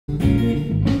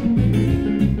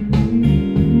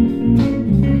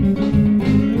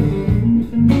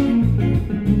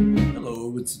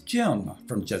Jim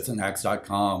from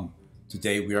JetsonHacks.com.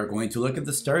 Today we are going to look at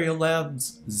the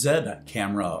Stereolabs ZED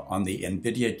camera on the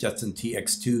NVIDIA Jetson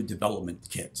TX2 development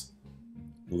kit.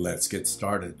 Let's get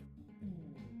started.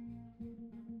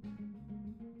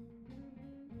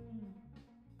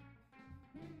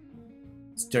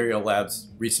 Stereolabs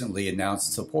recently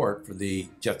announced support for the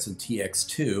Jetson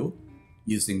TX2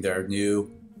 using their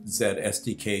new ZED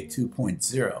SDK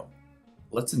 2.0.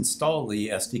 Let's install the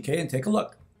SDK and take a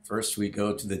look. First, we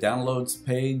go to the downloads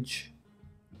page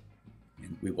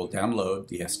and we will download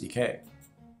the SDK.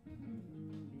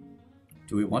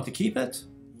 Do we want to keep it?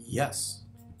 Yes.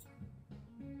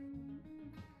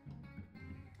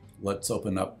 Let's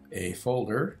open up a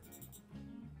folder.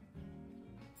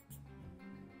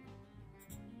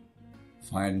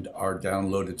 Find our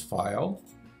downloaded file.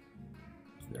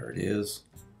 There it is.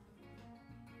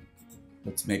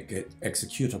 Let's make it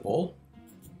executable.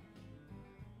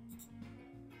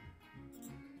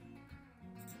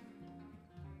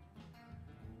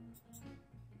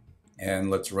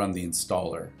 And let's run the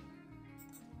installer.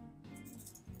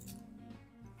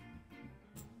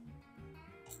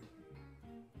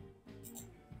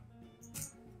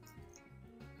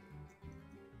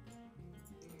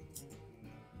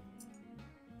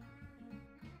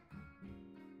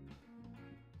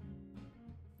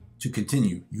 To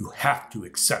continue, you have to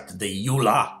accept the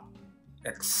EULA.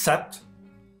 Accept?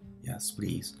 Yes,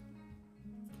 please.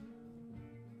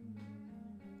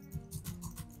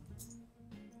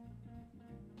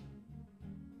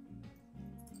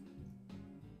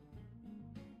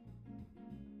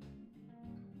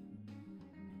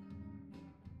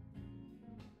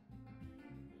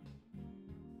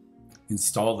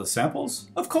 Install the samples?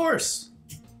 Of course!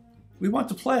 We want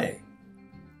to play.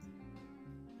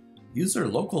 User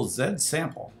local ZED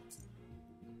sample.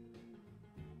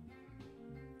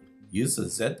 Use the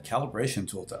ZED calibration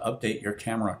tool to update your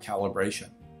camera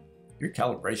calibration. Your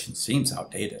calibration seems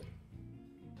outdated.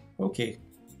 Okay.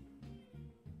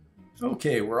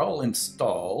 Okay, we're all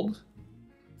installed.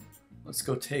 Let's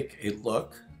go take a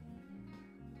look.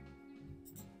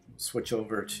 Switch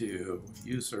over to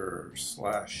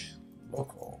user/local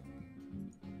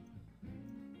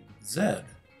ZED.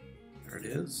 There it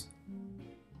is.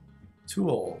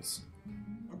 Tools.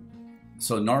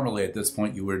 So normally at this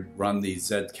point you would run the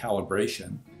ZED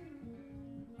calibration.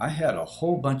 I had a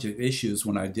whole bunch of issues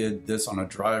when I did this on a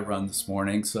dry run this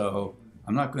morning, so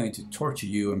I'm not going to torture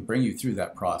you and bring you through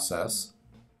that process.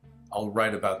 I'll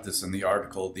write about this in the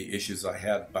article, the issues I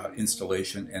had about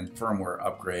installation and firmware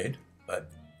upgrade, but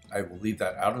I will leave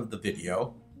that out of the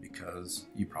video because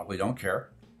you probably don't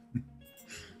care.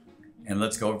 And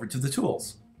let's go over to the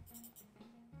tools.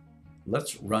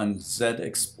 Let's run ZED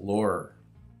Explorer.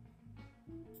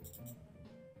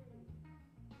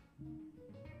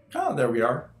 Oh, there we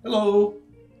are. Hello.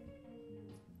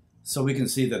 So we can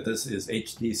see that this is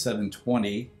HD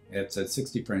 720. It's at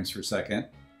 60 frames per second.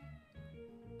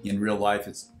 In real life,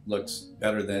 it looks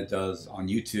better than it does on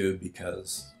YouTube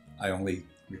because I only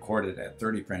record it at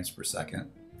 30 frames per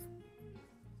second.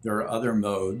 There are other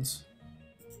modes.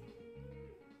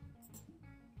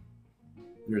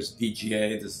 There's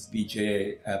VGA. This is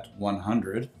VGA at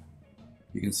 100.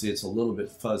 You can see it's a little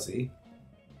bit fuzzy.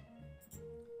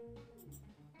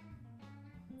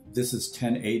 This is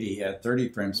 1080 at 30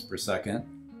 frames per second,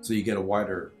 so you get a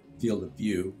wider field of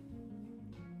view.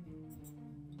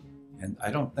 And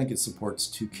I don't think it supports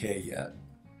 2K yet.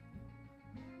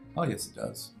 Oh, yes, it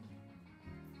does.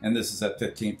 And this is at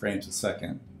 15 frames a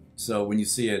second. So when you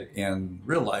see it in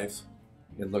real life,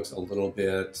 it looks a little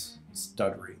bit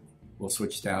stuttery. We'll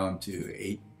switch down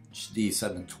to HD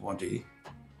 720.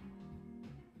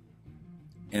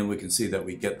 And we can see that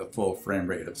we get the full frame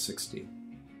rate of 60.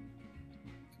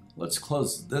 Let's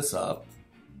close this up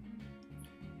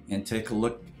and take a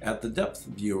look at the depth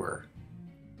viewer.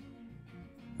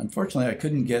 Unfortunately, I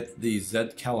couldn't get the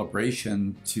ZED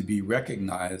calibration to be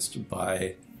recognized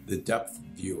by the depth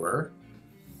viewer.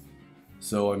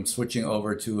 So I'm switching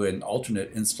over to an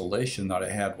alternate installation that I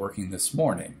had working this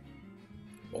morning.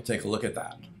 We'll take a look at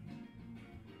that.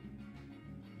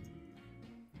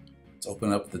 Let's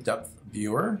open up the depth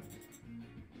viewer.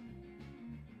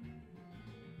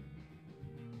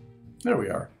 There we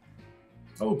are.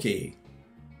 Okay.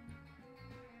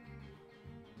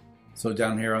 So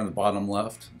down here on the bottom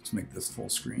left, let's make this full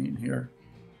screen here.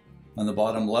 On the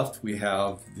bottom left, we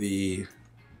have the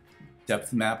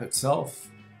depth map itself.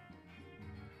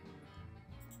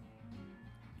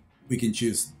 We can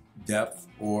choose depth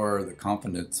or the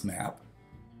confidence map.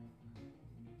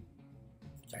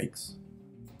 Yikes.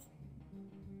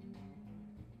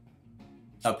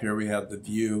 Up here we have the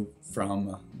view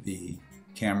from the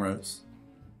cameras.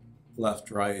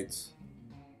 left, right.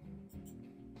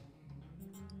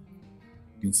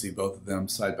 You can see both of them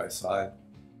side by side.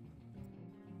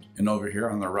 And over here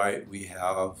on the right, we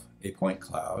have a point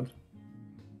cloud.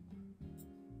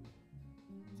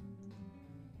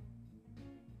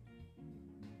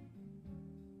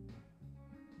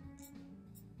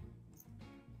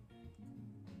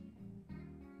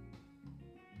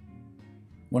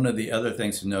 One of the other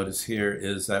things to notice here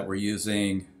is that we're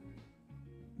using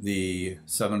the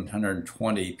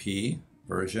 720p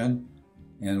version,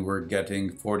 and we're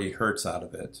getting 40 Hertz out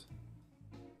of it.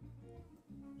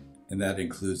 And that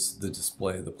includes the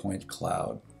display of the point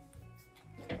cloud.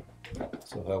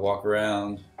 So if I walk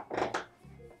around,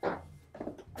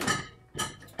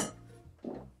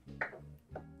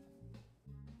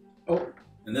 oh,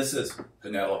 and this is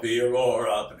Penelope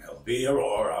Aurora, Penelope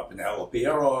Aurora, Penelope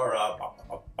Aurora, ba, ba,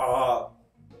 ba, ba.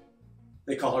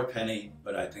 They call her Penny,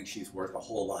 but I think she's worth a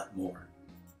whole lot more.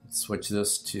 Let's switch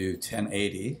this to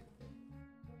 1080.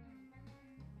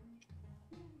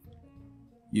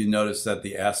 You notice that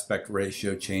the aspect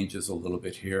ratio changes a little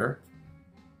bit here.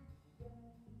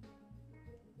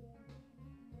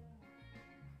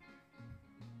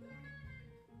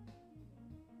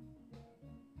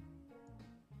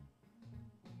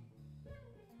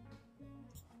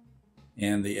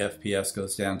 And the FPS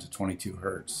goes down to 22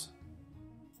 Hertz.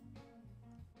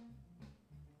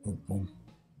 Boom, boom.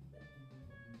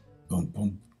 Boom,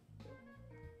 boom.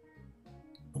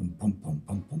 Boom, boom, boom,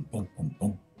 boom, boom, boom, boom,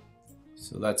 boom.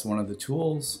 So that's one of the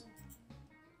tools.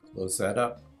 Close that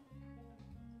up.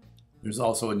 There's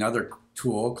also another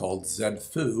tool called ZED.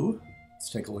 Let's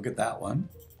take a look at that one.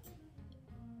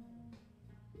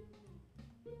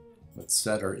 Let's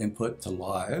set our input to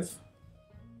live.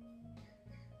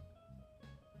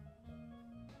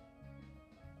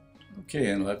 Okay,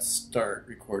 and let's start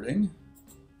recording.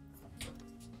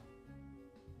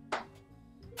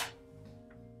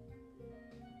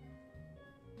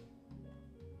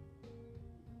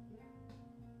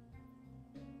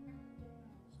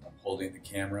 Holding the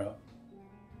camera.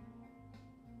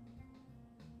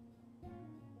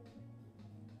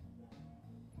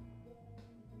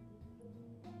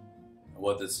 And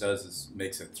what this does is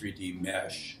makes a 3D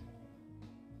mesh.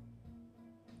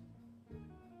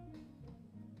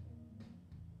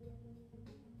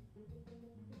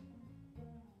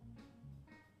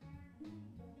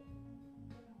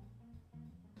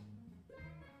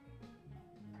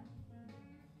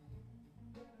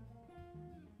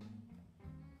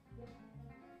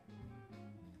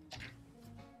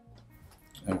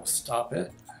 And we'll stop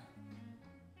it.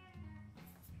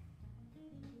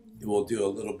 It will do a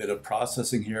little bit of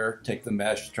processing here, take the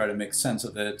mesh, try to make sense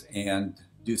of it, and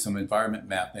do some environment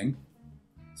mapping,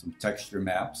 some texture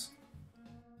maps.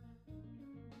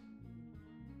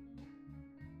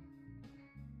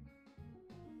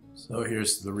 So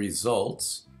here's the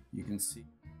results. You can see.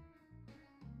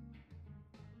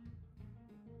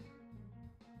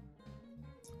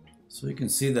 So you can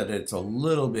see that it's a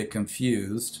little bit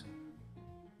confused.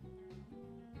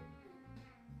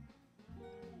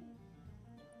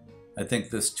 I think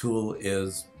this tool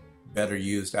is better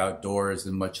used outdoors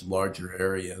in much larger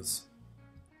areas.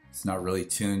 It's not really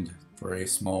tuned for a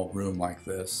small room like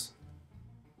this.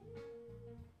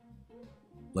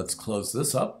 Let's close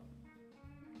this up.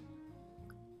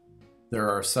 There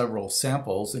are several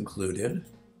samples included.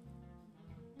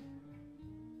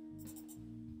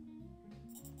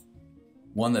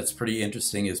 One that's pretty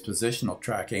interesting is positional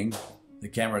tracking. The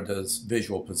camera does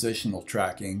visual positional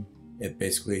tracking. It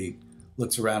basically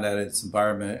looks around at its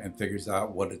environment and figures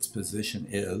out what its position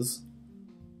is.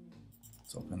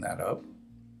 Let's open that up.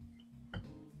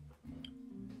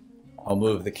 I'll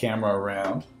move the camera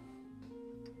around.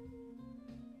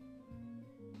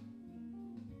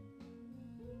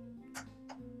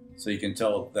 So you can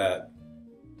tell that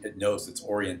it knows its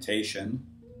orientation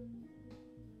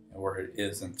and where it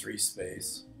is in 3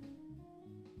 space.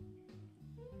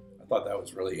 I thought that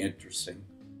was really interesting.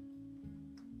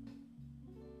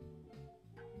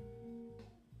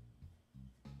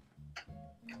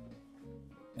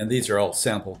 And these are all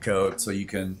sample code, so you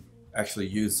can actually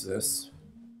use this.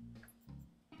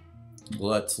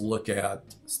 Let's look at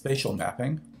spatial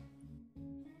mapping.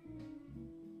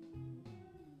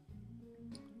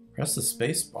 Press the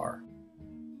space bar.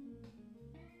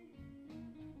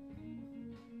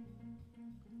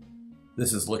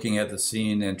 This is looking at the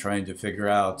scene and trying to figure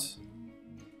out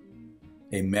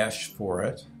a mesh for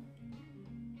it.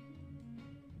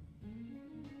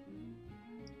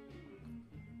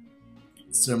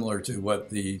 Similar to what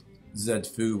the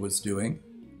ZED was doing.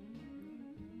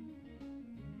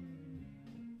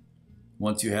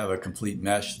 Once you have a complete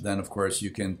mesh, then of course you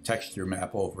can texture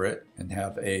map over it and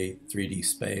have a 3D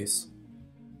space.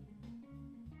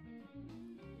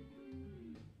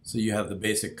 So you have the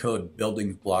basic code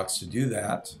building blocks to do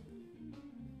that.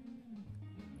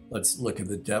 Let's look at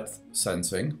the depth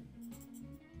sensing.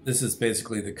 This is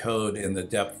basically the code in the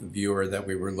depth viewer that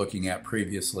we were looking at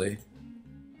previously.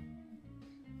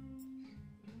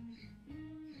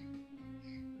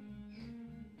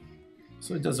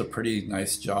 So it does a pretty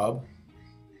nice job.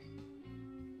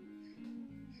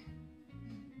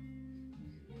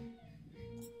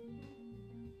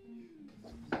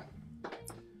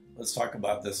 Let's talk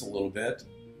about this a little bit.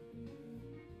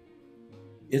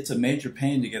 It's a major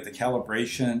pain to get the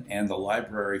calibration and the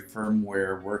library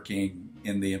firmware working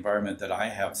in the environment that I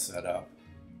have set up.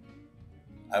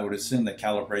 I would assume that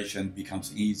calibration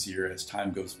becomes easier as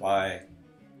time goes by.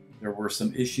 There were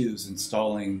some issues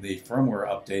installing the firmware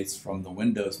updates from the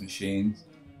Windows machines.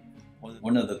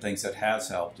 One of the things that has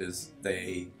helped is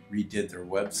they redid their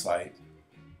website.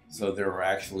 So there were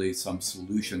actually some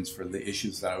solutions for the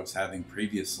issues that I was having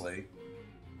previously.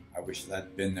 I wish that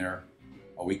had been there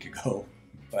a week ago,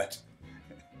 but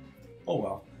oh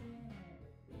well.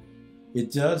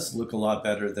 It does look a lot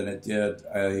better than it did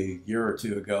a year or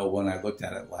two ago when I looked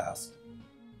at it last.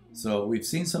 So we've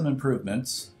seen some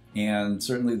improvements, and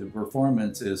certainly the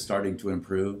performance is starting to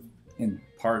improve, in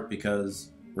part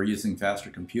because we're using faster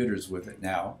computers with it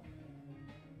now.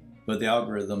 But the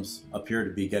algorithms appear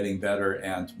to be getting better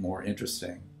and more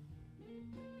interesting.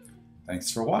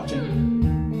 Thanks for watching.